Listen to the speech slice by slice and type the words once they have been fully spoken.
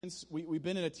We've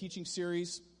been in a teaching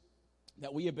series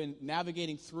that we have been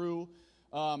navigating through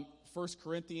 1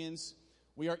 Corinthians.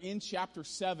 We are in chapter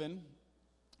 7,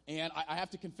 and I have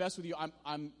to confess with you,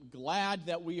 I'm glad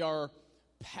that we are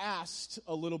past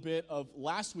a little bit of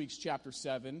last week's chapter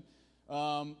 7,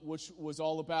 which was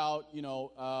all about,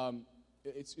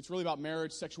 it's really about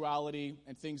marriage, sexuality,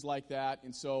 and things like that.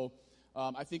 And so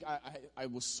I think I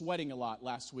was sweating a lot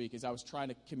last week as I was trying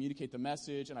to communicate the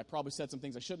message, and I probably said some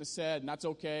things I shouldn't have said, and that's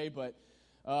okay, but,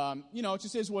 it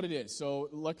just is what it is. So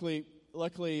luckily,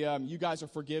 you guys are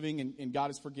forgiving, and God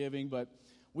is forgiving, but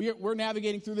we're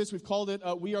navigating through this. We've called it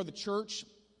We Are the Church,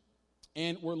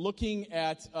 and we're looking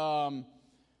at, we're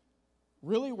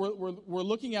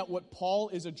looking at what Paul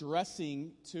is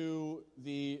addressing to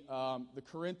the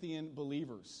Corinthian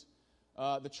believers.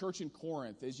 The church in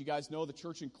Corinth. As you guys know, the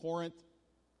church in Corinth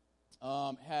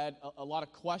had a lot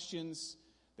of questions.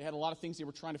 They had a lot of things they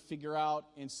were trying to figure out,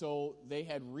 and so they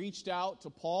had reached out to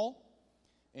Paul,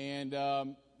 and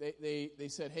they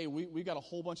said, hey, we got a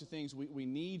whole bunch of things we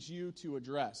need you to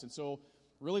address. And so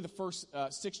really the first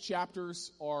 6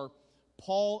 chapters are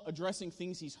Paul addressing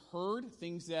things he's heard,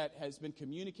 things that has been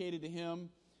communicated to him,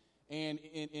 and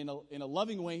in a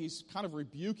loving way, he's kind of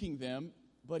rebuking them.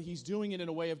 But he's doing it in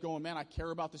a way of going, man, I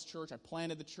care about this church. I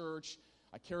planted the church.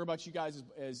 I care about you guys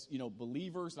as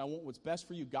believers, and I want what's best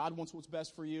for you. God wants what's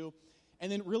best for you.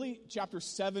 And then really chapter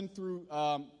 7 through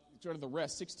sort of the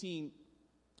rest, 16,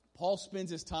 Paul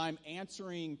spends his time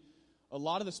answering a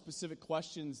lot of the specific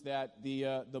questions that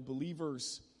the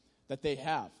believers that they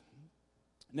have.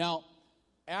 Now,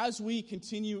 as we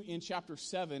continue in chapter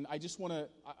 7, I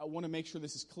want to make sure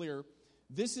this is clear.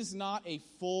 This is not a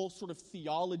full sort of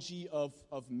theology of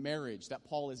marriage that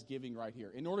Paul is giving right here.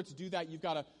 In order to do that, we've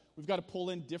got to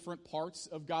pull in different parts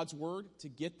of God's word to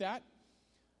get that.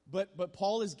 But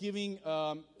Paul is giving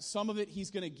some of it he's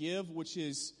going to give, which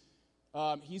is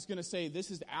he's going to say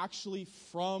this is actually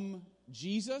from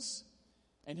Jesus,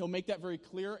 and he'll make that very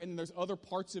clear. And there's other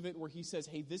parts of it where he says,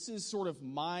 hey, this is sort of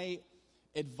my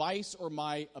advice or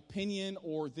my opinion,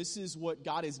 or this is what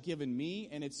God has given me,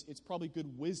 and it's probably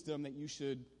good wisdom that you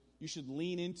should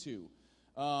lean into.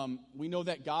 We know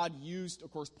that God used,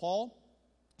 of course, Paul,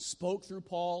 spoke through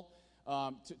Paul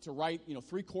to write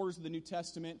 3/4 of the New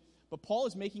Testament, but Paul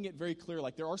is making it very clear,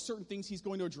 like there are certain things he's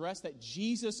going to address that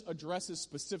Jesus addresses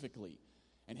specifically,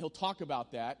 and he'll talk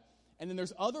about that. And then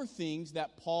there's other things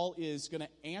that Paul is going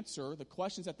to answer, the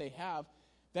questions that they have,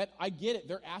 that I get it.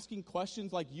 They're asking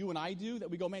questions like you and I do that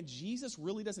we go, man, Jesus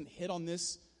really doesn't hit on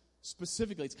this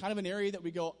specifically. It's kind of an area that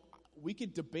we go, we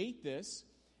could debate this.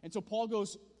 And so Paul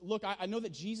goes, look, I know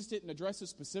that Jesus didn't address this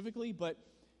specifically, but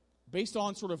based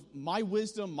on sort of my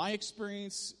wisdom, my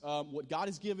experience, what God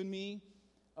has given me,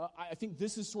 I think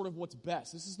this is sort of what's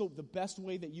best. This is the best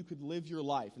way that you could live your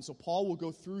life. And so Paul will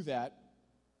go through that,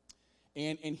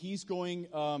 and he's going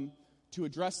to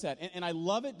address that. And I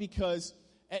love it because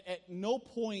at no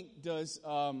point does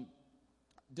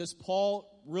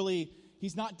Paul really,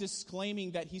 he's not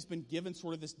disclaiming that he's been given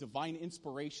sort of this divine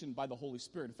inspiration by the Holy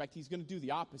Spirit. In fact, he's going to do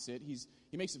the opposite.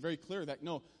 He makes it very clear that,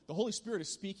 no, the Holy Spirit is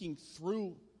speaking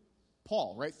through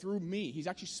Paul, right, through me. He's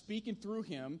actually speaking through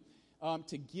him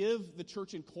to give the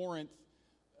church in Corinth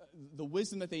the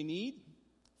wisdom that they need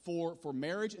for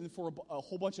marriage and for a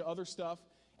whole bunch of other stuff.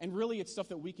 And really, it's stuff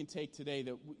that we can take today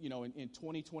that, in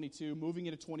 2022, moving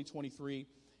into 2023,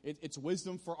 it's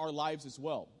wisdom for our lives as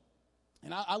well.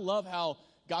 And I love how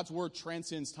God's word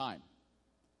transcends time,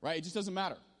 right? It just doesn't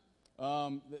matter.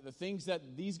 The things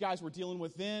that these guys were dealing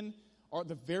with then are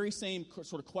the very same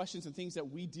sort of questions and things that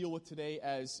we deal with today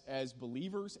as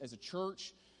believers, as a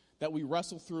church, that we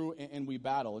wrestle through and we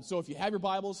battle. And so if you have your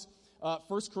Bibles,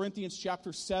 1 Corinthians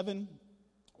chapter 7,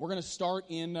 we're going to start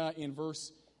in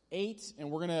verse 8,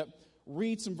 and we're going to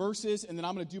read some verses, and then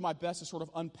I'm going to do my best to sort of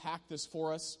unpack this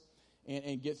for us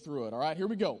and get through it. All right, here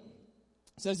we go.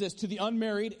 It says this, to the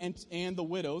unmarried and the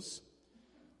widows,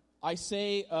 I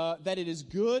say that it is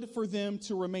good for them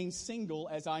to remain single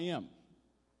as I am.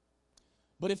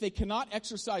 But if they cannot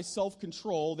exercise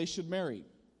self-control, they should marry.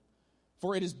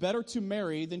 For it is better to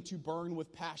marry than to burn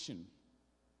with passion.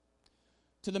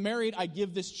 To the married I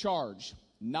give this charge,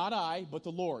 not I, but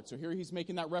the Lord. So here he's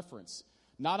making that reference.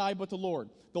 Not I, but the Lord.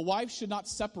 The wife should not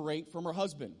separate from her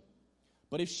husband.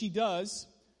 But if she does,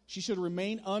 she should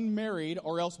remain unmarried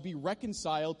or else be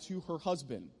reconciled to her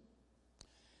husband.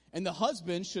 And the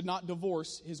husband should not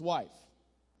divorce his wife.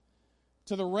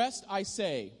 To the rest I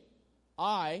say,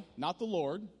 I, not the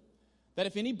Lord, that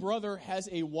if any brother has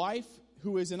a wife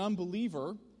who is an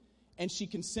unbeliever and she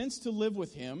consents to live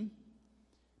with him,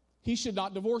 he should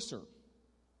not divorce her.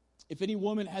 If any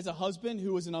woman has a husband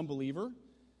who is an unbeliever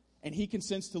and he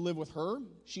consents to live with her,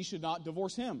 she should not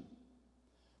divorce him.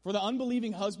 For the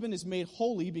unbelieving husband is made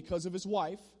holy because of his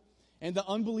wife, and the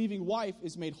unbelieving wife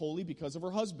is made holy because of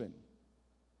her husband.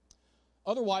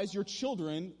 Otherwise, your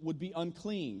children would be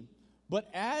unclean. But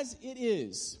as it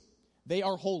is, they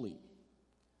are holy.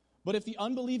 But if the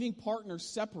unbelieving partner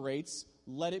separates,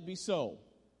 let it be so.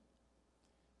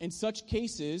 In such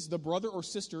cases, the brother or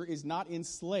sister is not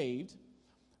enslaved.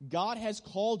 God has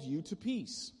called you to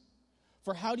peace.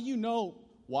 For how do you know,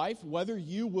 wife, whether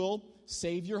you will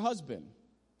save your husband?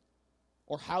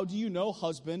 Or how do you know,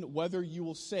 husband, whether you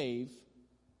will save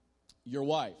your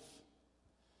wife?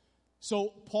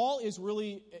 So Paul is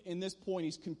really, in this point,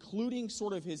 he's concluding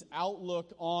sort of his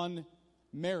outlook on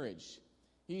marriage.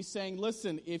 He's saying,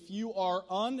 listen, if you are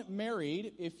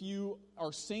unmarried, if you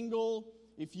are single,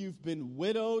 if you've been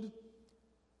widowed,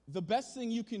 the best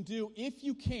thing you can do, if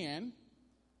you can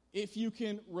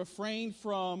refrain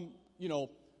from,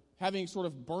 having sort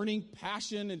of burning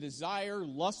passion and desire,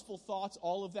 lustful thoughts,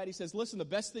 all of that, he says, listen, the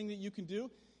best thing that you can do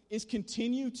is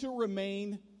continue to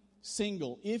remain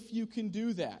single, if you can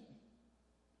do that.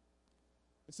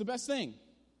 It's the best thing.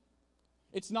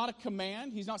 It's not a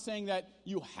command. He's not saying that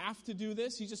you have to do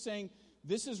this. He's just saying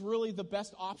this is really the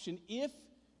best option if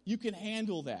you can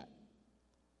handle that.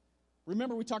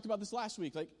 Remember, we talked about this last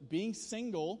week. Like, being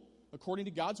single, according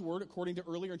to God's word, according to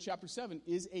earlier in chapter 7,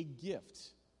 is a gift.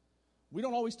 We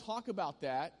don't always talk about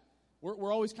that.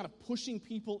 We're always kind of pushing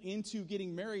people into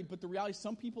getting married, but the reality is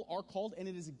some people are called, and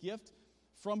it is a gift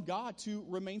from God to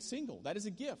remain single. That is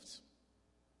a gift.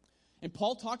 And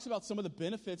Paul talks about some of the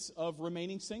benefits of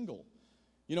remaining single.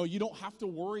 You don't have to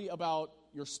worry about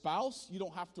your spouse. You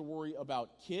don't have to worry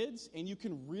about kids. And you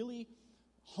can really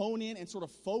hone in and sort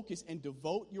of focus and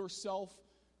devote yourself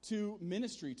to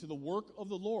ministry, to the work of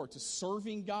the Lord, to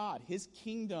serving God, His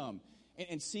kingdom,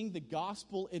 and seeing the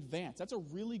gospel advance. That's a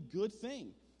really good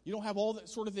thing. You don't have all the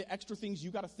sort of the extra things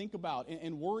you got to think about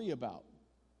and worry about.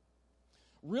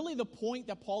 Really, the point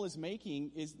that Paul is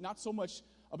making is not so much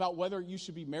about whether you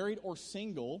should be married or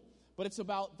single, but it's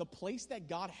about the place that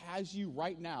God has you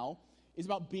right now is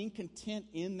about being content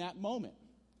in that moment.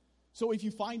 So if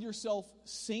you find yourself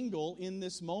single in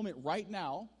this moment right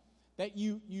now, that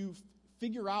you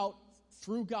figure out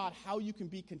through God how you can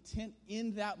be content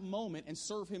in that moment and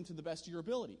serve Him to the best of your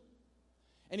ability.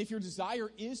 And if your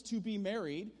desire is to be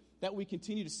married, that we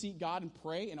continue to seek God and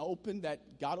pray and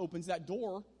God opens that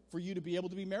door for you to be able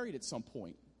to be married at some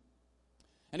point.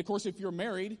 And of course, if you're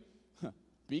married,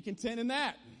 be content in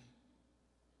that.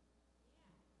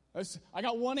 I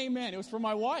got one amen. It was from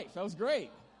my wife. That was great.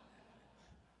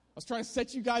 I was trying to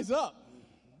set you guys up.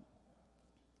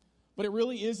 But it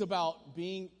really is about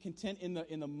being content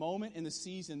in the moment, in the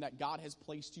season that God has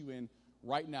placed you in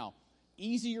right now.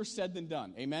 Easier said than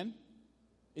done. Amen?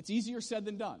 It's easier said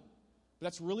than done. But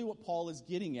that's really what Paul is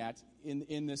getting at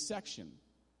in this section.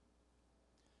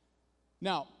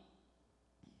 Now,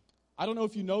 I don't know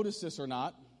if you noticed this or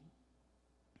not,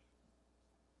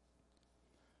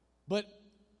 but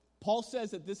Paul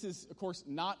says that this is, of course,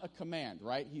 not a command,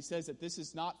 right? He says that this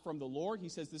is not from the Lord. He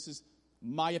says this is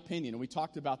my opinion, and we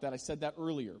talked about that. I said that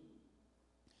earlier.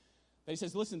 That he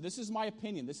says, listen, this is my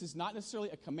opinion. This is not necessarily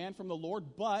a command from the Lord,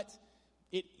 but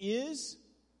it is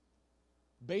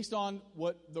based on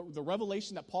what the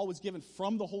revelation that Paul was given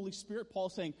from the Holy Spirit. Paul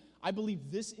is saying, I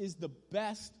believe this is the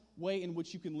best way in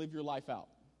which you can live your life out.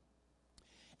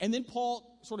 And then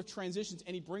Paul sort of transitions,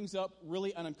 and he brings up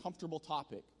really an uncomfortable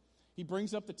topic. He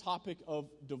brings up the topic of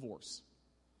divorce.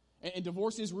 And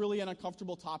divorce is really an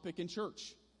uncomfortable topic in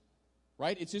church,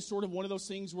 right? It's just sort of one of those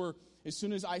things where as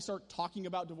soon as I start talking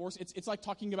about divorce, it's like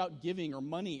talking about giving or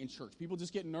money in church. People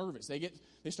just get nervous. They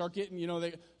start getting,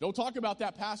 they don't talk about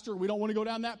that, pastor. We don't want to go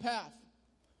down that path.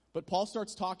 But Paul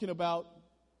starts talking about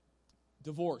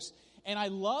divorce. And I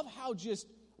love how just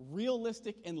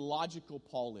realistic and logical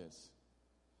Paul is.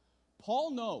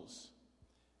 Paul knows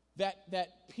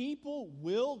that people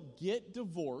will get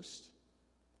divorced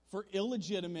for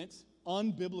illegitimate,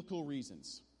 unbiblical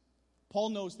reasons. Paul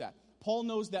knows that. Paul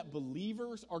knows that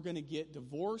believers are going to get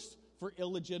divorced for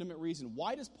illegitimate reason.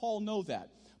 Why does Paul know that?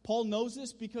 Paul knows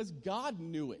this because God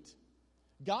knew it.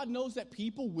 God knows that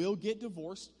people will get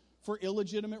divorced for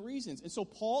illegitimate reasons. And so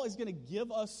Paul is going to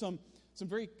give us some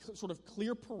very sort of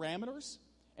clear parameters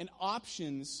and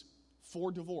options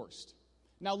for divorce.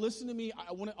 Now listen to me,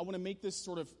 I want to make this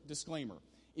sort of disclaimer.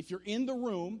 If you're in the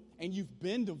room and you've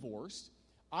been divorced,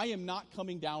 I am not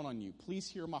coming down on you. Please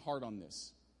hear my heart on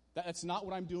this. That's not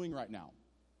what I'm doing right now.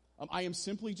 I am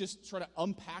simply just trying to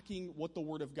unpacking what the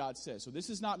Word of God says. So this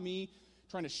is not me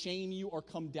trying to shame you or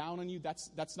come down on you.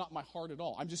 That's not my heart at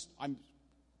all. I'm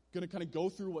going to kind of go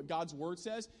through what God's Word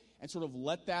says, and sort of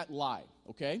let that lie,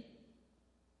 okay?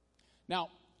 Now,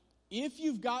 if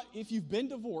you've been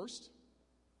divorced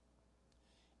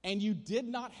and you did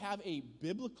not have a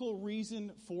biblical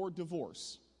reason for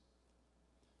divorce,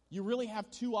 you really have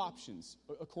two options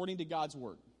according to God's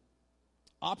word.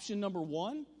 Option number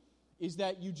one is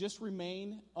that you just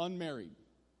remain unmarried.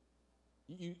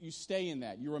 You stay in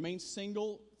that. You remain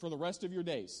single for the rest of your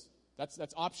days. That's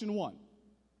option one.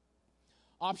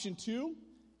 Option two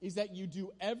is that you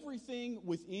do everything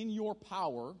within your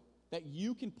power that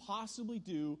you can possibly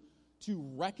do to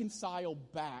reconcile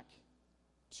back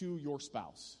to your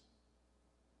spouse.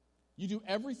 You do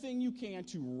everything you can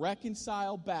to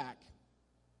reconcile back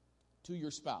to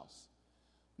your spouse.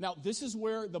 Now, this is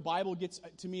where the Bible gets,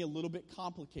 to me, a little bit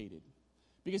complicated,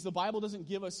 because the Bible doesn't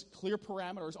give us clear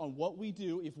parameters on what we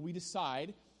do if we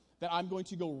decide that I'm going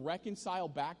to go reconcile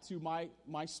back to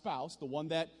my spouse, the one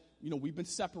that, we've been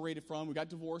separated from, we got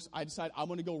divorced. I decide I'm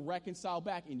going to go reconcile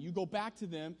back, and you go back to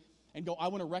them and go, I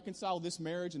want to reconcile this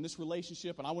marriage and this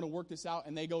relationship, and I want to work this out,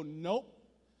 and they go, nope,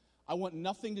 I want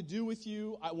nothing to do with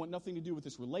you. I want nothing to do with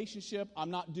this relationship.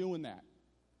 I'm not doing that.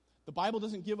 The Bible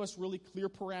doesn't give us really clear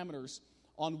parameters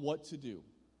on what to do.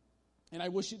 And I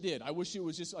wish it did. I wish it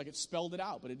was just like it spelled it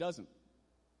out, but it doesn't.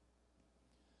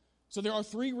 So there are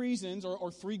three reasons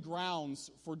or three grounds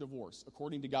for divorce,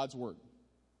 according to God's word.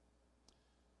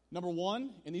 Number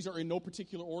one, and these are in no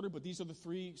particular order, but these are the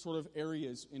three sort of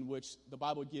areas in which the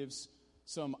Bible gives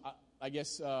some,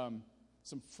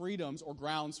 some freedoms or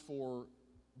grounds for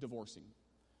divorcing.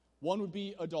 One would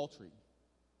be adultery.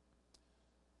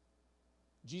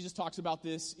 Jesus talks about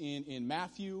this in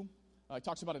Matthew. He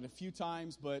talks about it a few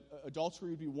times, but adultery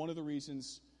would be one of the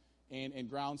reasons and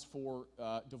grounds for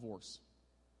divorce.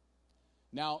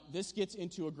 Now, this gets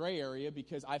into a gray area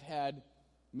because I've had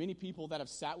many people that have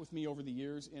sat with me over the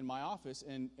years in my office,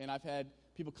 and I've had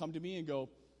people come to me and go,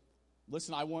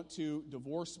 listen, I want to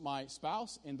divorce my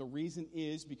spouse, and the reason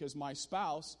is because my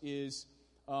spouse is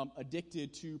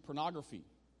addicted to pornography.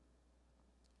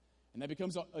 And that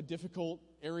becomes a difficult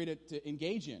area to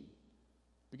engage in.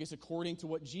 Because according to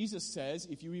what Jesus says,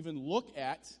 if you even look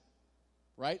at,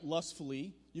 right,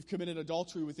 lustfully, you've committed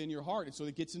adultery within your heart. And so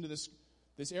it gets into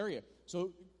this area.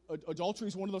 So adultery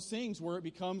is one of those things where it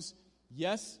becomes,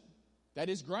 yes, that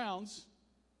is grounds,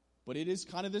 but it is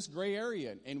kind of this gray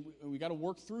area. And we got to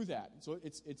work through that. So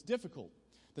it's difficult.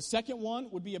 The second one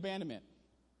would be abandonment.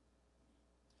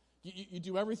 You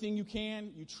do everything you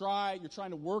can. You're trying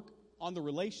to work on the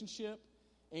relationship,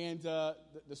 and the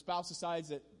spouse decides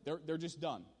that they're just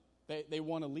done. They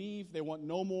want to leave. They want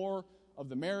no more of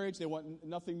the marriage. They want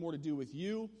nothing more to do with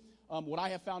you. What I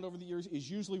have found over the years is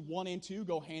usually one and two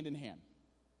go hand in hand.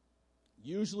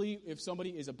 Usually, if somebody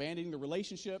is abandoning the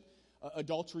relationship,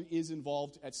 adultery is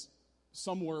involved at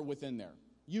somewhere within there.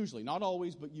 Usually, not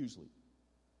always, but usually.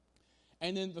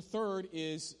 And then the third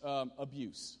is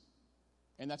abuse,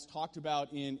 and that's talked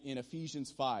about in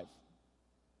Ephesians 5.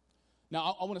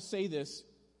 Now, I want to say this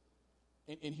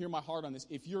and hear my heart on this.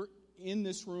 If you're in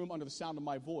this room under the sound of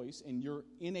my voice and you're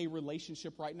in a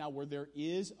relationship right now where there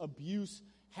is abuse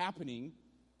happening,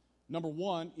 number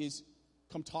one is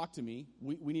come talk to me.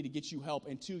 We need to get you help.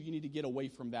 And two, you need to get away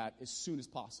from that as soon as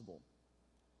possible.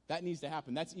 That needs to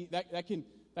happen.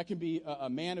 That can be a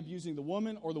man abusing the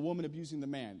woman or the woman abusing the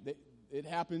man. It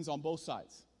happens on both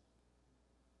sides.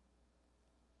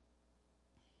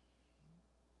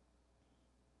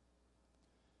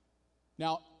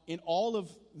 Now, in all of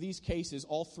these cases,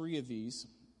 all three of these,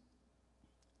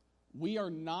 we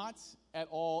are not at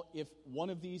all, if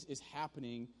one of these is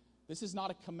happening, this is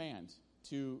not a command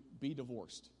to be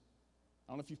divorced.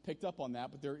 I don't know if you've picked up on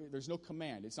that, but there's no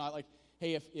command. It's not like,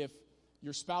 hey, if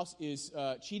your spouse is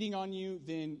cheating on you,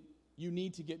 then you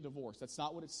need to get divorced. That's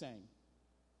not what it's saying.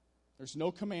 There's no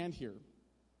command here.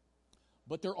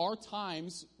 But there are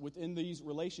times within these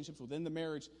relationships, within the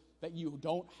marriage, that you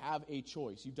don't have a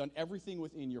choice. You've done everything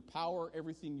within your power,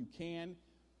 everything you can,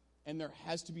 and there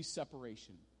has to be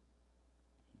separation.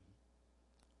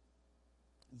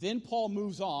 Then Paul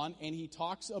moves on, and he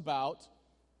talks about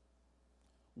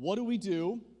what do we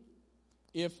do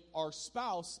if our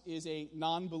spouse is a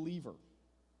non-believer?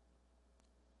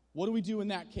 What do we do in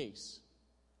that case?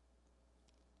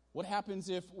 What happens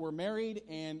if we're married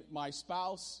and my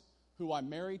spouse, who I'm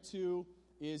married to,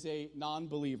 is a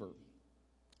non-believer?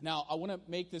 Now, I want to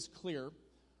make this clear.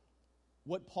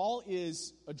 What Paul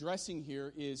is addressing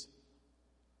here is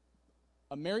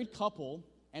a married couple,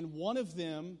 and one of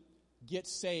them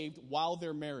gets saved while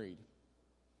they're married.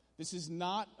 This is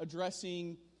not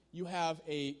addressing you have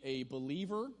a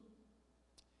believer,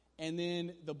 and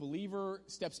then the believer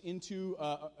steps into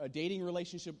a dating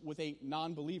relationship with a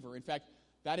non-believer. In fact,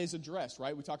 that is addressed,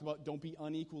 right? We talked about don't be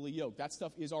unequally yoked. That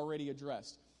stuff is already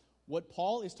addressed. What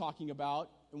Paul is talking about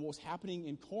and what was happening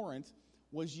in Corinth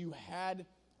was you had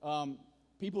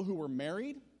people who were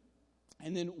married,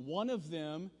 and then one of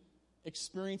them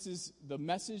experiences the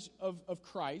message of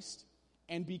Christ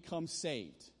and becomes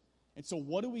saved. And so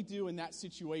what do we do in that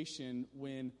situation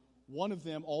when one of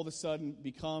them all of a sudden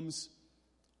becomes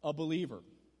a believer?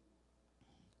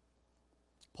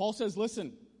 Paul says,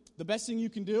 listen, the best thing you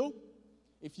can do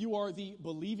if you are the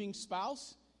believing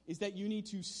spouse is that you need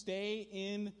to stay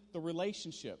in the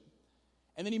relationship.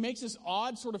 And then he makes this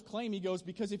odd sort of claim. He goes,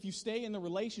 because if you stay in the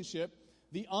relationship,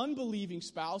 the unbelieving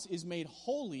spouse is made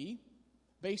holy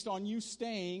based on you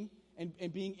staying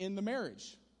and being in the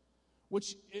marriage.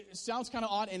 Which sounds kind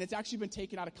of odd, and it's actually been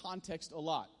taken out of context a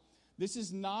lot. This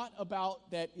is not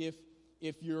about that if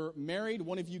you're married,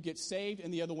 one of you gets saved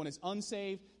and the other one is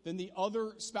unsaved, then the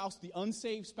other spouse, the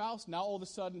unsaved spouse, now all of a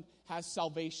sudden has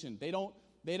salvation. They don't,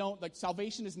 like,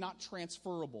 salvation is not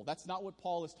transferable. That's not what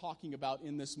Paul is talking about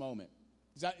in this moment.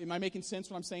 Am I making sense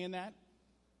when I'm saying that?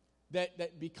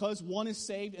 That because one is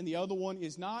saved and the other one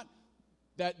is not,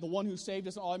 that the one who's saved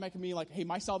doesn't automatically mean like, hey,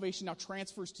 my salvation now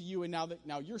transfers to you and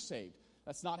now you're saved.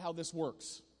 That's not how this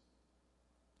works.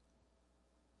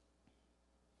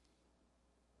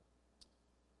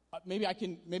 Maybe I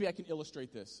can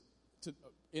illustrate this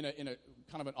in a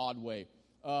kind of an odd way.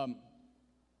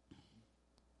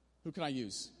 Who can I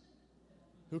use?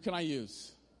 Who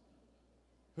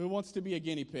wants to be a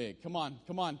guinea pig? Come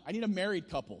on. I need a married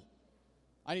couple.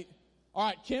 All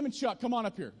right, Kim and Chuck, come on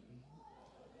up here.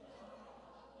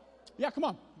 Yeah, come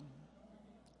on.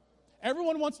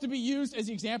 Everyone wants to be used as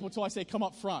the example until I say come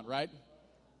up front, right?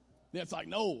 Then it's like,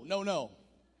 no.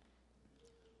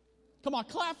 Come on,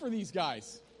 clap for these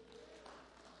guys.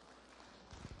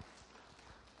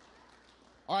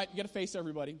 All right, you got to face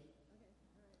everybody.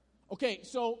 Okay,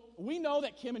 so we know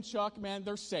that Kim and Chuck, man,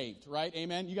 they're saved, right?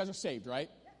 Amen? You guys are saved, right?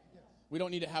 We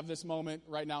don't need to have this moment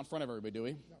right now in front of everybody, do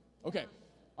we? Okay.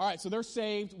 All right, so they're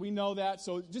saved. We know that.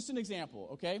 So just an example,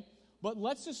 okay? But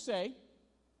let's just say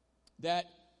that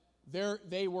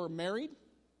they were married.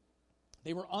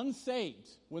 They were unsaved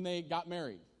when they got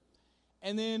married.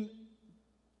 And then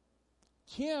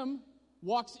Kim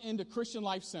walks into Christian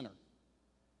Life Center,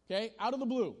 okay, out of the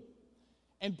blue.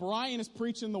 And Brian is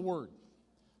preaching the word.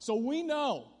 So we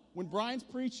know when Brian's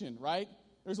preaching, right,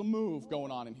 there's a move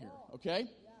going on in here, okay?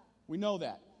 We know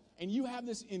that. And you have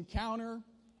this encounter,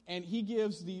 and he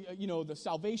gives the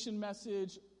salvation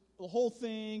message, the whole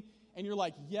thing, and you're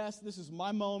like, yes, this is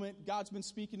my moment. God's been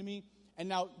speaking to me. And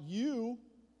now you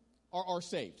are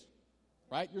saved,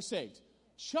 right? You're saved.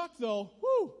 Chuck, though,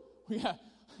 we got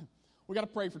to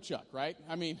pray for Chuck, right?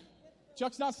 I mean,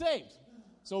 Chuck's not saved,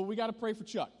 so we got to pray for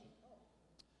Chuck.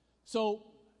 So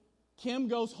Kim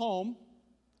goes home,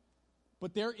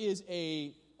 but there is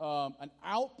an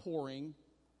outpouring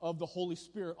of the Holy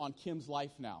Spirit on Kim's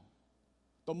life now.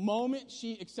 The moment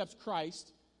she accepts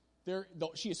Christ,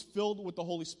 she is filled with the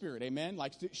Holy Spirit, amen?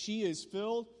 Like, she is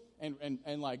filled,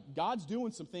 and like, God's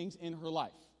doing some things in her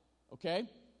life, okay?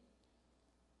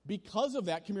 Because of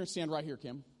that, come here, stand right here,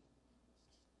 Kim.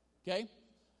 Okay?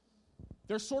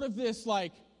 There's sort of this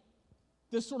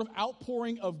sort of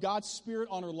outpouring of God's Spirit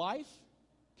on her life,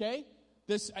 okay?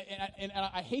 And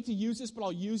I hate to use this, but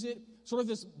I'll use it, sort of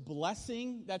this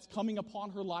blessing that's coming upon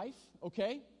her life,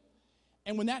 okay?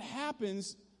 And when that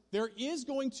happens, there is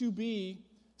going to be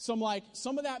some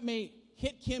of that may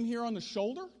hit Kim here on the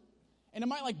shoulder, and it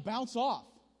might bounce off.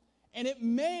 And it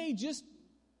may just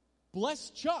bless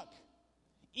Chuck,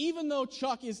 even though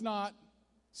Chuck is not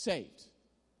saved.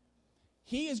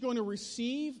 He is going to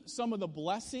receive some of the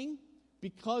blessing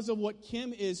because of what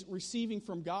Kim is receiving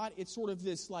from God. It's sort of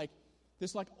this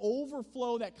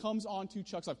overflow that comes onto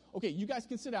Chuck's life. Okay, you guys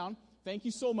can sit down. Thank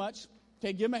you so much.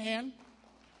 Okay, give him a hand.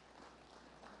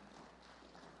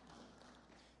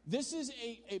 This is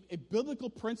a biblical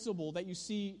principle that you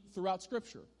see throughout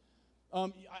Scripture.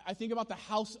 I think about the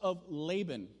house of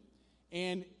Laban.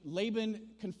 And Laban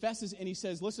confesses and he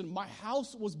says, listen, my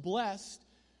house was blessed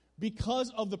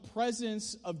because of the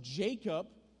presence of Jacob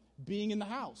being in the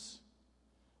house.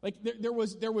 Like there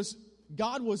was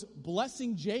God was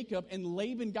blessing Jacob, and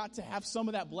Laban got to have some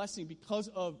of that blessing because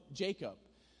of Jacob.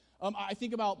 I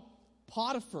think about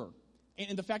Potiphar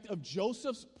and the fact of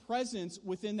Joseph's presence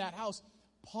within that house.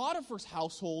 Potiphar's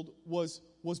household was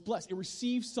blessed. It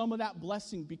received some of that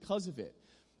blessing because of it.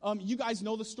 You guys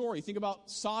know the story. Think about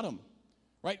Sodom,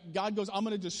 right? God goes, I'm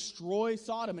going to destroy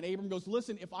Sodom. And Abram goes,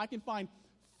 listen, if I can find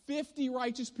 50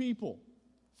 righteous people,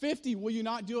 50, will you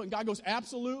not do it? And God goes,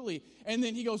 absolutely. And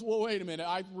then he goes, well, wait a minute.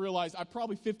 I realized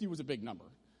probably 50 was a big number.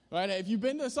 Right? If you've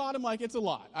been to Sodom, like, it's a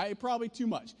lot. Probably too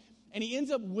much. And he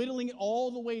ends up whittling it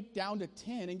all the way down to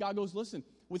 10. And God goes, listen,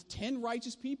 with 10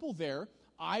 righteous people there,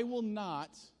 I will not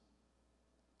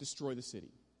destroy the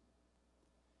city.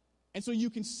 And so you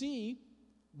can see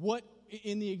what,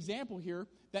 in the example here,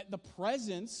 that the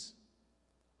presence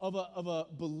of a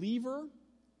believer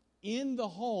in the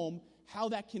home, how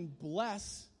that can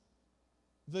bless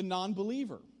the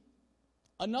non-believer.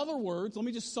 In other words, let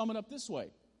me just sum it up this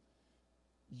way.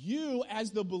 You,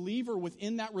 as the believer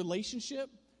within that relationship,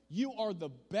 you are the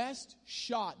best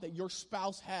shot that your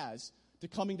spouse has to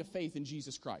coming to faith in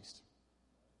Jesus Christ.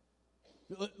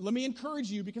 Let me encourage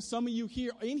you, because some of you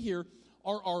here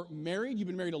are married, you've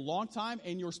been married a long time,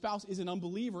 and your spouse is an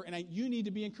unbeliever, and you need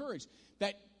to be encouraged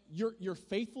that your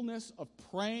faithfulness of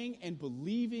praying and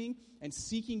believing and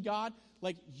seeking God,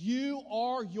 like, you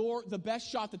are the best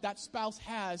shot that spouse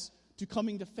has to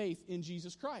coming to faith in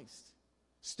Jesus Christ.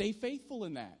 Stay faithful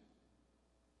in that.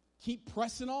 Keep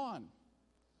pressing on.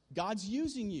 God's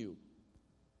using you.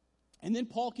 And then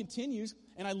Paul continues,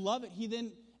 and I love it. He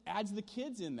then adds the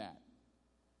kids in that.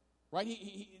 Right?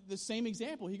 The same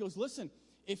example. He goes, listen,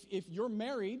 if you're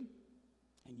married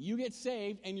and you get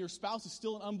saved and your spouse is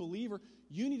still an unbeliever,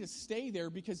 you need to stay there,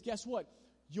 because guess what?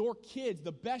 Your kids,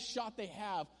 the best shot they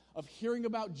have of hearing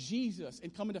about Jesus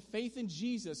and coming to faith in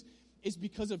Jesus is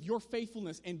because of your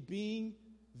faithfulness and being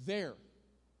there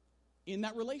in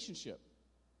that relationship.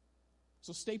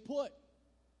 So stay put.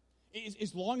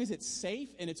 As long as it's safe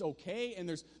and it's okay and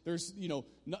there's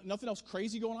nothing else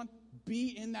crazy going on,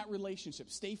 be in that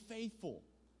relationship. Stay faithful.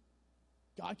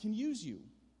 God can use you.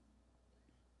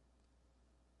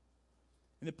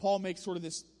 And then Paul makes sort of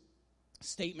this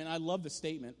statement. I love the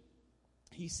statement.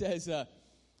 He says,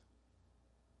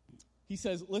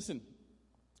 listen,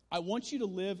 I want you to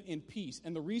live in peace.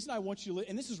 And the reason I want you to live,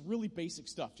 and this is really basic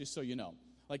stuff, just so you know.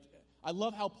 Like, I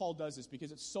love how Paul does this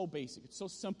because it's so basic. It's so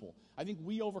simple. I think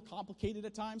we overcomplicate it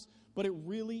at times, but it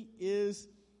really is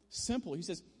simple. He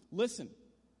says, listen,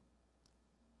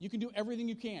 you can do everything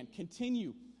you can.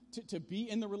 Continue to be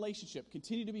in the relationship.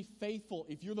 Continue to be faithful.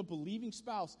 If you're the believing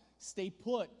spouse, stay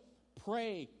put.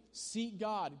 Pray. Seek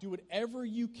God. Do whatever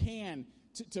you can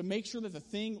to make sure that the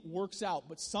thing works out.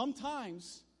 But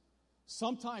sometimes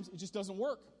it just doesn't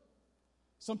work.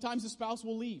 Sometimes the spouse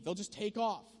will leave. They'll just take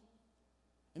off.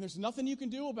 And there's nothing you can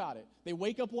do about it. They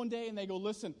wake up one day and they go,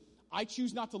 listen, I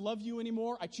choose not to love you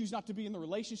anymore. I choose not to be in the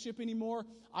relationship anymore.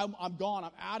 I'm gone.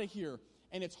 I'm out of here.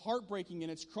 And it's heartbreaking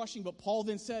and it's crushing. But Paul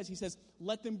then says,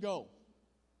 let them go.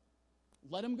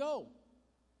 Let them go.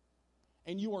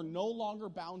 And you are no longer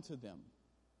bound to them.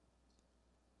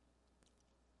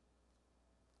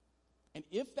 And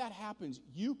if that happens,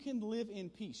 you can live in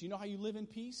peace. You know how you live in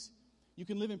peace? You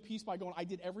can live in peace by going, I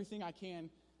did everything I can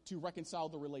to reconcile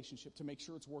the relationship, to make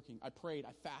sure it's working. I prayed,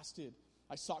 I fasted,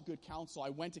 I sought good counsel, I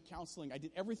went to counseling, I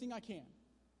did everything I can.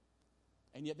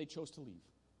 And yet they chose to leave.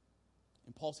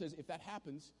 And Paul says, if that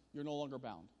happens, you're no longer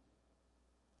bound.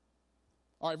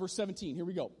 All right, verse 17, here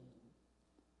we go.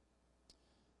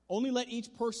 Only let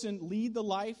each person lead the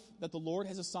life that the Lord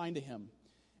has assigned to him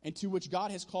and to which God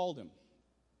has called him.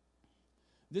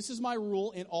 This is my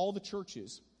rule in all the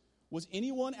churches. Was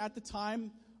anyone at the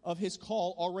time of his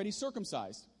call already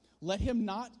circumcised? Let him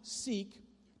not seek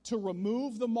to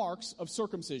remove the marks of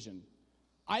circumcision.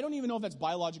 I don't even know if that's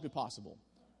biologically possible.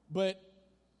 But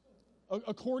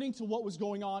according to what was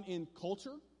going on in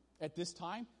culture at this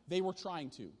time, they were trying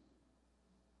to.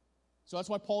 So that's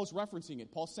why Paul is referencing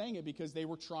it. Paul's saying it because they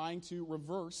were trying to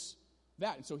reverse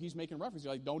that. And so he's making reference. He's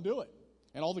like, don't do it.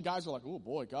 And all the guys are like, oh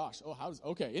boy, gosh.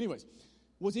 Okay, anyways.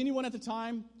 Was anyone at the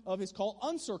time of his call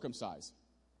uncircumcised?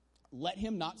 Let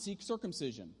him not seek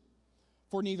circumcision.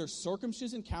 For neither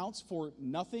circumcision counts for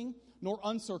nothing, nor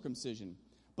uncircumcision,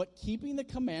 but keeping the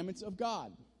commandments of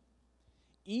God.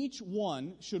 Each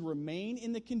one should remain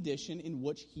in the condition in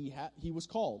which he was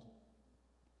called.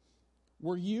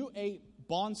 Were you a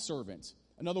bondservant?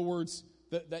 In other words,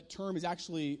 that term is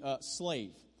actually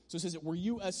slave. So it says, were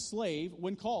you a slave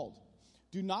when called?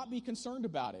 Do not be concerned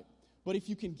about it. But if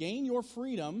you can gain your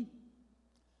freedom,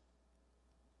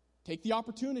 take the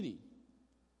opportunity.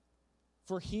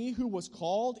 For he who was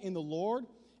called in the Lord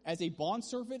as a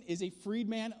bondservant is a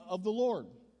freedman of the Lord.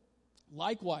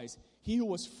 Likewise, he who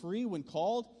was free when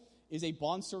called is a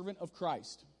bondservant of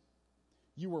Christ.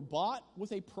 You were bought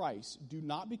with a price. Do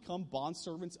not become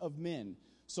bondservants of men.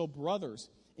 So, brothers,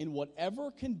 in whatever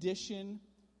condition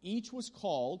each was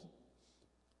called,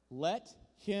 let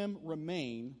him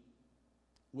remain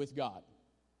with God.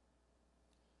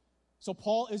 So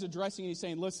Paul is addressing and he's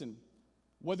saying, listen,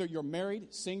 whether you're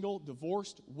married, single,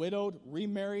 divorced, widowed,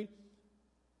 remarried,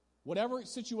 whatever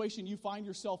situation you find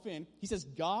yourself in, he says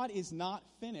God is not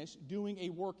finished doing a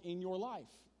work in your life.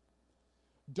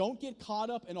 Don't get caught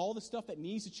up in all the stuff that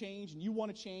needs to change and you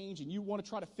want to change and you want to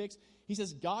try to fix. He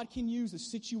says God can use the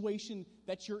situation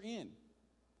that you're in,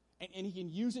 and he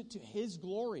can use it to his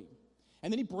glory.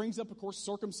 And then he brings up, of course,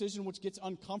 circumcision, which gets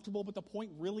uncomfortable, but the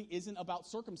point really isn't about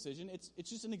circumcision. It's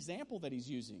just an example that he's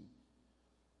using.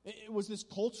 It was this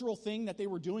cultural thing that they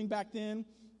were doing back then,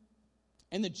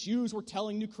 and the Jews were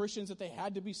telling new Christians that they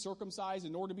had to be circumcised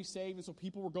in order to be saved, and so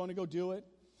people were going to go do it.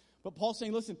 But Paul's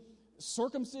saying, listen,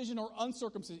 circumcision or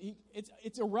uncircumcision,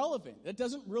 it's irrelevant. It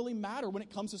doesn't really matter when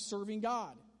it comes to serving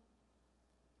God.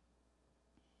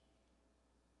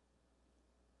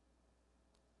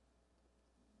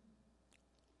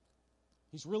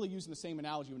 He's really using the same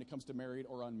analogy when it comes to married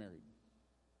or unmarried.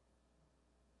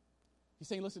 He's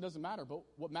saying, listen, it doesn't matter, but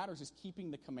what matters is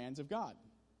keeping the commands of God.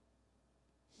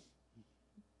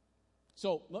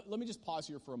 So let me just pause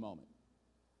here for a moment,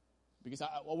 because I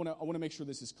want to make sure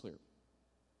this is clear.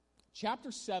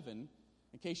 Chapter 7,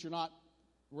 in case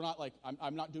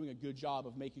I'm not doing a good job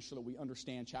of making sure that we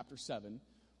understand chapter 7.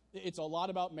 It's a lot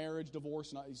about marriage,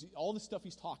 divorce, and all the stuff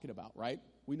he's talking about, right?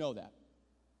 We know that.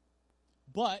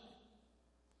 But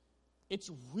it's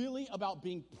really about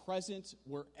being present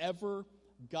wherever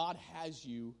God has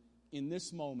you in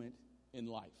this moment in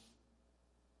life.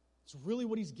 It's really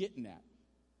what he's getting at.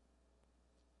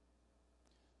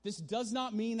 This does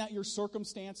not mean that your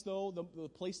circumstance, though, the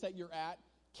place that you're at,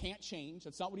 can't change.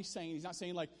 That's not what he's saying. He's not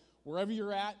saying, like, wherever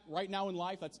you're at right now in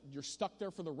life, you're stuck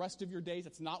there for the rest of your days.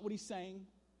 That's not what he's saying.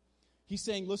 He's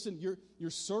saying, listen, your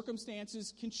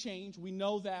circumstances can change. We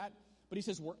know that. But he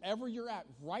says, wherever you're at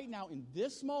right now in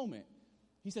this moment,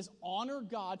 he says, honor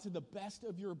God to the best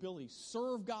of your ability.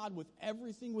 Serve God with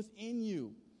everything within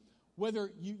you.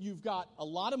 Whether you've got a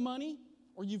lot of money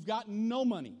or you've got no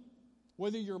money.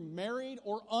 Whether you're married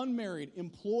or unmarried,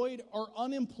 employed or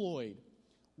unemployed.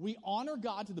 We honor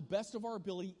God to the best of our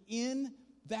ability in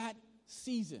that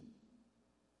season.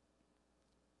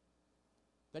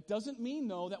 That doesn't mean,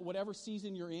 though, that whatever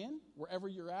season you're in, wherever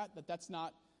you're at,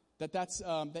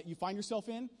 that you find yourself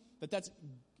in, that's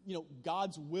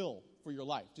God's will for your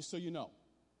life, just so you know.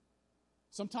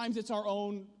 Sometimes it's our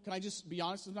own, can I just be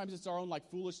honest, sometimes it's our own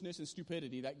foolishness and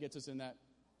stupidity that gets us in that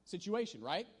situation,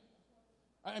 right?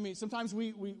 I mean, sometimes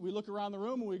we look around the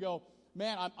room and we go,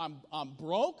 man, I'm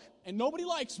broke and nobody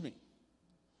likes me.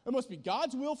 It must be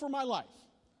God's will for my life.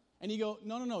 And you go,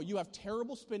 no, you have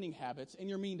terrible spending habits and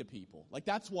you're mean to people.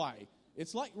 That's why.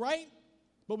 It's right?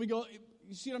 But we go,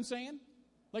 you see what I'm saying?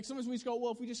 Sometimes we just go,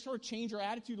 well, if we just sort of change our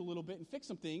attitude a little bit and fix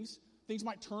some things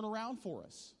might turn around for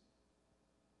us.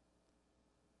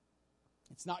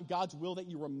 It's not God's will that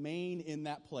you remain in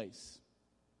that place.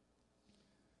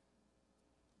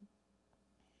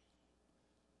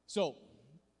 So,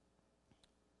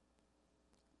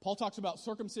 Paul talks about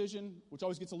circumcision, which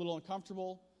always gets a little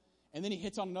uncomfortable, and then he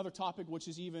hits on another topic which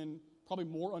is even probably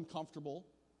more uncomfortable,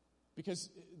 because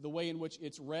the way in which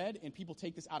it's read, and people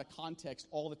take this out of context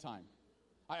all the time.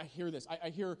 I hear this. I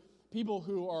hear people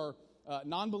who are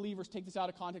non-believers take this out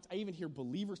of context. I even hear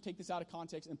believers take this out of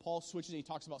context, and Paul switches and he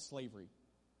talks about slavery.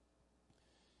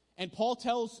 And Paul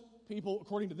tells people,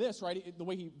 according to this, right, the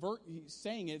way he's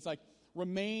saying it, it's like,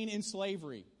 remain in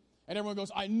slavery. And everyone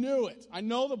goes, I knew it. I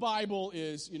know the Bible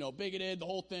is, bigoted, the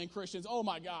whole thing. Christians, oh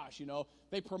my gosh,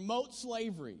 they promote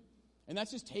slavery. And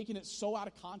that's just taking it so out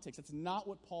of context. That's not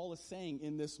what Paul is saying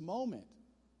in this moment.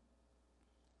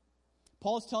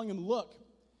 Paul is telling him, look,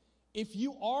 if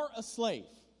you are a slave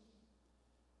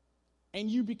and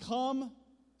you become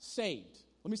saved,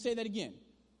 let me say that again.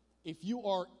 If you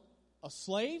are a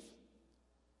slave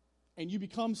and you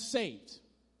become saved,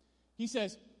 he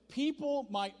says, people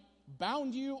might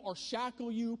bound you or shackle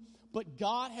you, but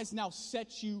God has now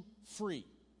set you free.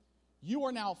 You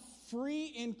are now free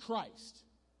in Christ.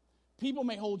 People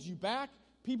may hold you back,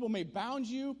 people may bound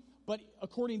you, but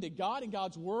according to God and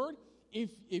God's word,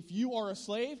 if you are a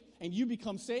slave and you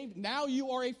become saved, now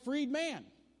you are a freed man.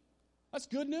 That's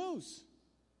good news.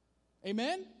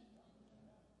 Amen?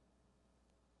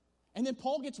 And then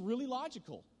Paul gets really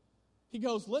logical. He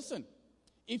goes, listen,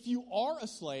 if you are a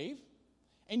slave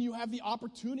and you have the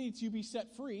opportunity to be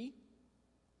set free,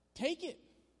 take it.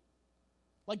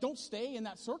 Don't stay in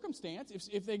that circumstance.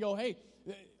 If they go, hey,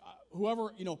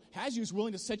 whoever has you is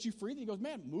willing to set you free, then he goes,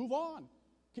 man, move on.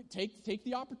 Take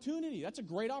the opportunity. That's a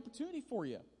great opportunity for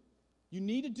you. You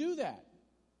need to do that.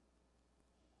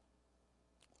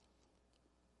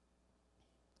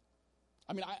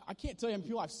 I mean, I can't tell you how many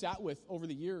people I've sat with over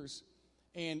the years,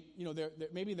 and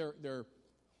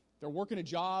they're working a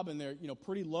job and they're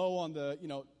pretty low on the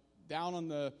down on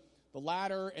the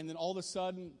ladder, and then all of a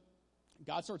sudden,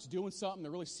 God starts doing something.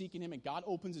 They're really seeking him, and God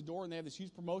opens the door, and they have this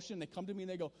huge promotion. They come to me, and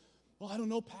they go, well, I don't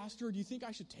know, Pastor. Do you think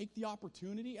I should take the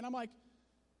opportunity? And I'm like,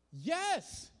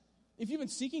 yes. If you've been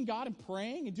seeking God and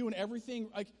praying and doing everything,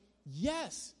 like,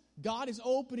 yes, God is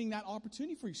opening that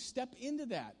opportunity for you. Step into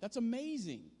that. That's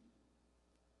amazing.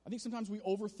 I think sometimes we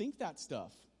overthink that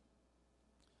stuff.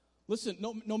 Listen,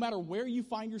 no matter where you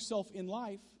find yourself in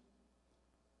life,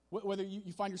 whether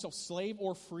you find yourself slave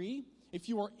or free, if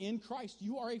you are in Christ,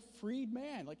 you are a freed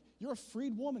man. Like, you're a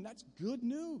freed woman. That's good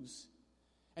news.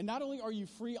 And not only are you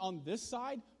free on this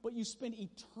side, but you spend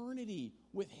eternity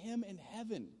with him in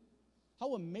heaven.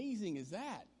 How amazing is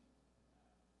that?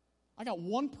 I got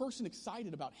one person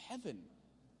excited about heaven.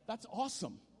 That's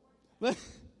awesome.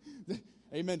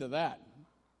 Amen to that.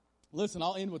 Listen,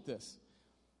 I'll end with this.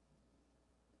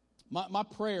 My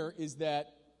prayer is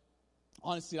that,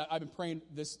 honestly, I've been praying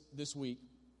this week,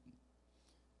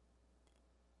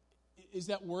 is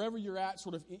that wherever you're at,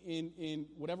 sort of in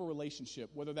whatever relationship,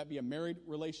 whether that be a married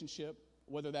relationship,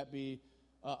 whether that be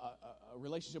a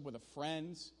relationship with a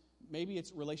friend, maybe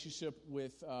it's a relationship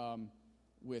with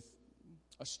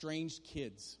estranged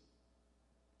kids,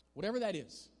 whatever that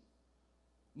is,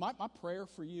 my prayer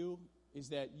for you is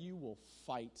that you will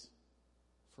fight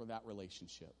for that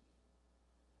relationship.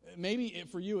 Maybe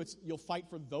for you, you'll fight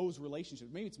for those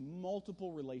relationships. Maybe it's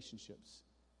multiple relationships.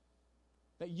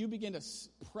 That you begin to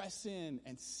press in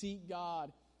and seek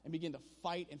God and begin to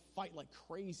fight like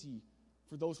crazy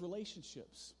for those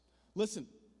relationships. Listen,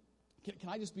 can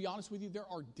I just be honest with you? There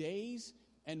are days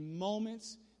and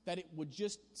moments that it would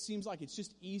just seems like it's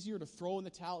just easier to throw in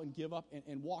the towel and give up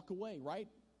and walk away, right?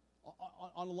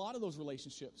 On a lot of those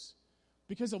relationships.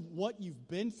 Because of what you've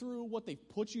been through, what they've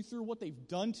put you through, what they've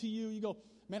done to you. You go,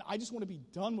 man, I just want to be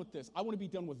done with this. I want to be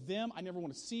done with them. I never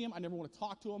want to see them. I never want to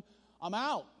talk to them. I'm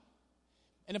out.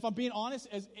 And if I'm being honest,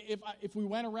 if we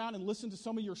went around and listened to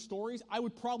some of your stories, I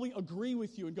would probably agree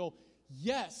with you and go,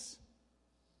 yes.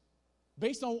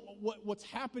 Based on what's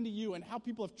happened to you and how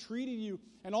people have treated you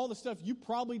and all the stuff, you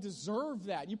probably deserve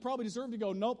that. You probably deserve to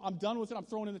go, nope, I'm done with it. I'm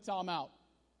throwing in the towel. I'm out.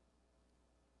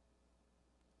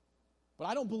 But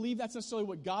I don't believe that's necessarily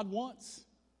what God wants.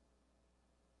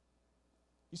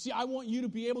 You see, I want you to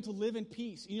be able to live in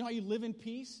peace. You know how you live in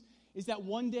peace? Is that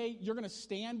one day you're going to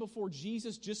stand before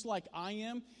Jesus just like I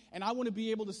am. And I want to be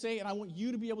able to say, and I want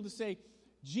you to be able to say,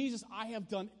 Jesus, I have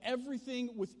done everything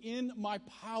within my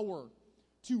power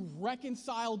to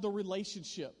reconcile the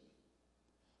relationship.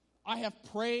 I have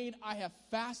prayed, I have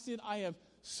fasted, I have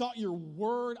sought your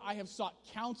word, I have sought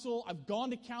counsel, I've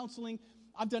gone to counseling.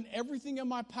 I've done everything in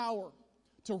my power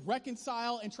to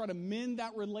reconcile and try to mend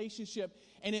that relationship.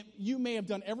 And you may have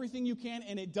done everything you can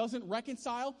and it doesn't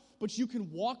reconcile, but you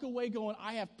can walk away going,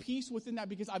 I have peace within that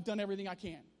because I've done everything I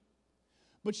can.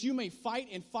 But you may fight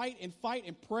and fight and fight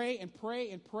and pray and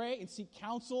pray and pray and seek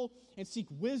counsel and seek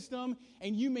wisdom,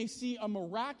 and you may see a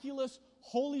miraculous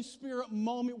Holy Spirit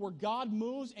moment where God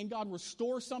moves and God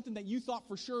restores something that you thought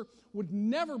for sure would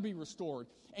never be restored.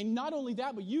 And not only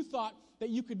that, but you thought that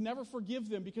you could never forgive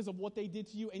them because of what they did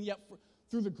to you, and yet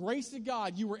through the grace of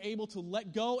God, you were able to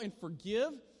let go and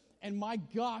forgive, and my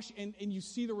gosh, and you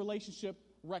see the relationship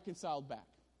reconciled back.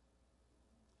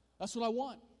 That's what I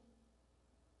want.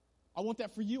 I want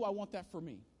that for you. I want that for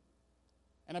me.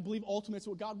 And I believe ultimately it's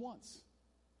what God wants.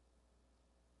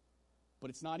 But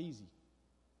it's not easy.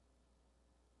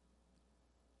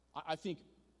 I think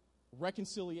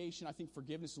reconciliation, I think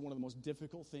forgiveness is one of the most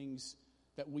difficult things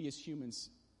that we as humans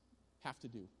have to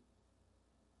do.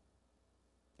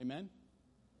 Amen?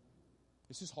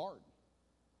 This is hard.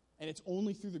 And it's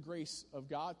only through the grace of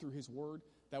God, through His Word,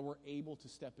 that we're able to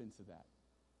step into that.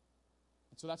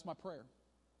 And so that's my prayer.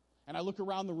 And I look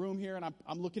around the room here, and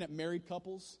I'm looking at married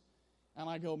couples, and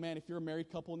I go, man, if you're a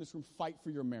married couple in this room, fight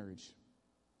for your marriage.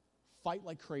 Fight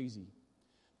like crazy.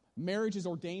 Marriage is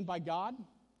ordained by God,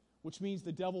 which means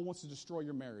the devil wants to destroy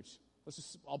your marriage.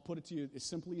 I'll put it to you as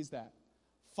simply as that.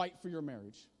 Fight for your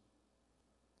marriage.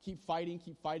 Keep fighting,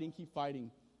 keep fighting, keep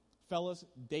fighting. Fellas,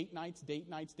 date nights, date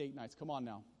nights, date nights. Come on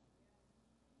now.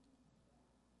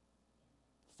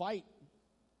 Fight.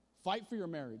 Fight for your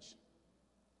marriage.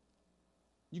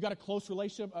 You got a close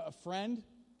relationship, a friend,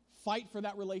 fight for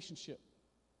that relationship.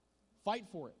 Fight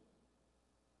for it.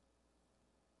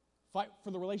 Fight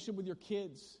for the relationship with your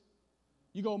kids.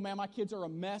 You go, man, my kids are a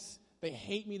mess. They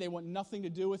hate me. They want nothing to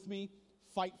do with me.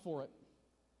 Fight for it.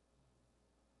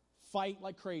 Fight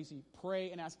like crazy.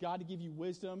 Pray and ask God to give you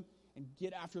wisdom and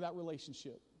get after that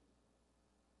relationship.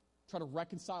 Try to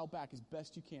reconcile back as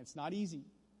best you can. It's not easy,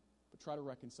 but try to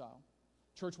reconcile.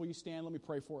 Church, will you stand? Let me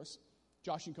pray for us.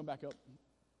 Josh, you can come back up.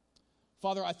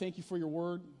 Father, I thank you for your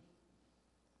word.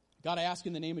 God, I ask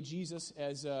in the name of Jesus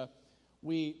as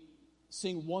we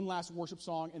sing one last worship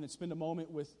song and then spend a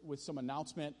moment with some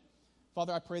announcement.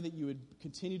 Father, I pray that you would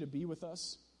continue to be with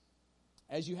us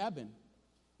as you have been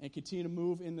and continue to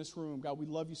move in this room. God, we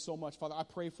love you so much. Father, I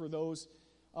pray for those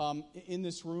in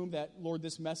this room that, Lord,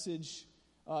 this message,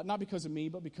 not because of me,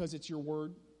 but because it's your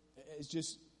word, has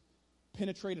just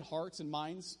penetrated hearts and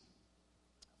minds.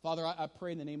 Father, I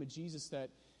pray in the name of Jesus that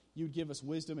you would give us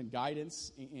wisdom and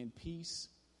guidance and peace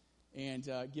and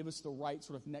give us the right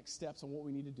sort of next steps on what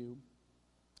we need to do.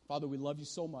 Father, we love you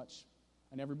so much.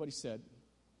 And everybody said,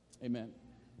 amen.